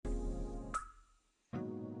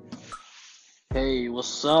Hey,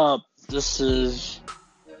 what's up? This is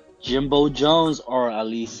Jimbo Jones, or at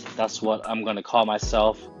least that's what I'm gonna call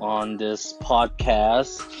myself on this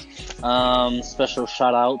podcast. Special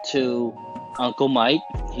shout out to Uncle Mike.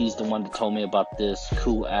 He's the one that told me about this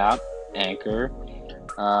cool app, Anchor.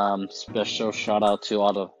 Special shout out to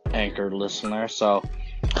all the Anchor listeners. So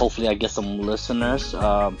hopefully I get some listeners.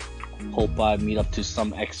 Hope I meet up to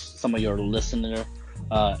some of your listener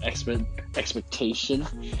expectation.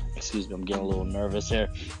 Excuse me, I'm getting a little nervous here.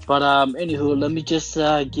 But anywho, let me just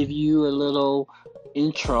give you a little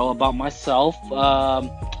intro about myself.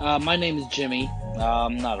 My name is Jimmy.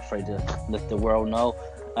 I'm not afraid to let the world know.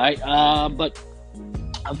 Alright, but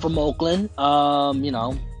I'm from Oakland. I'm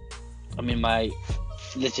in my,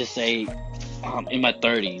 let's just say, in my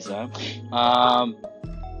 30s.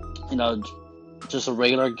 You know, just a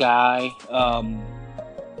regular guy.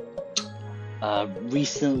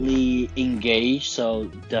 Recently engaged, so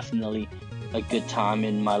definitely a good time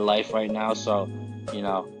in my life right now. So, you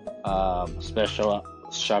know, special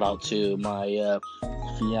shout out to my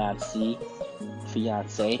fiance.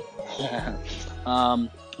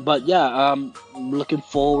 But yeah, looking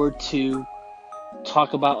forward to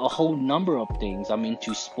talk about a whole number of things. I'm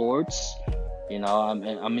into sports.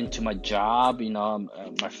 I'm into my job.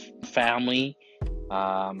 My family,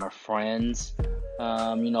 my friends.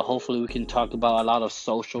 Hopefully we can talk about a lot of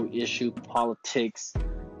social issue, politics,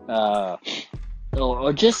 uh,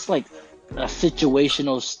 or just like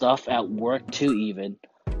situational stuff at work too. Even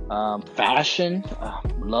fashion.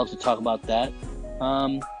 Love to talk about that.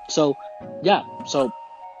 So yeah. So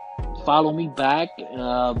follow me back.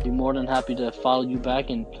 Be more than happy to follow you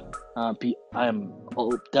back, and I am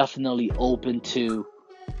definitely open to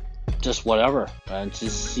just whatever, and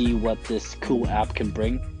just see what this cool app can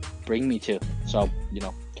bring me to. So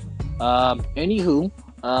anywho,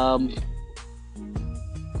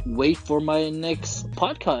 wait for my next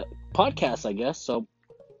podcast, I guess. So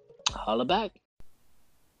holla back.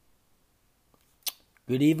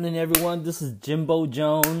 Good evening, everyone. This is Jimbo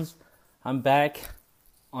Jones. I'm back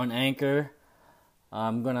on Anchor.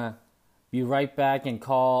 I'm gonna be right back and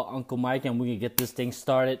call Uncle Mike, and we can get this thing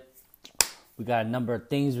started. We got a number of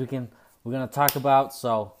things we're gonna talk about.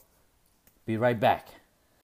 So be right back.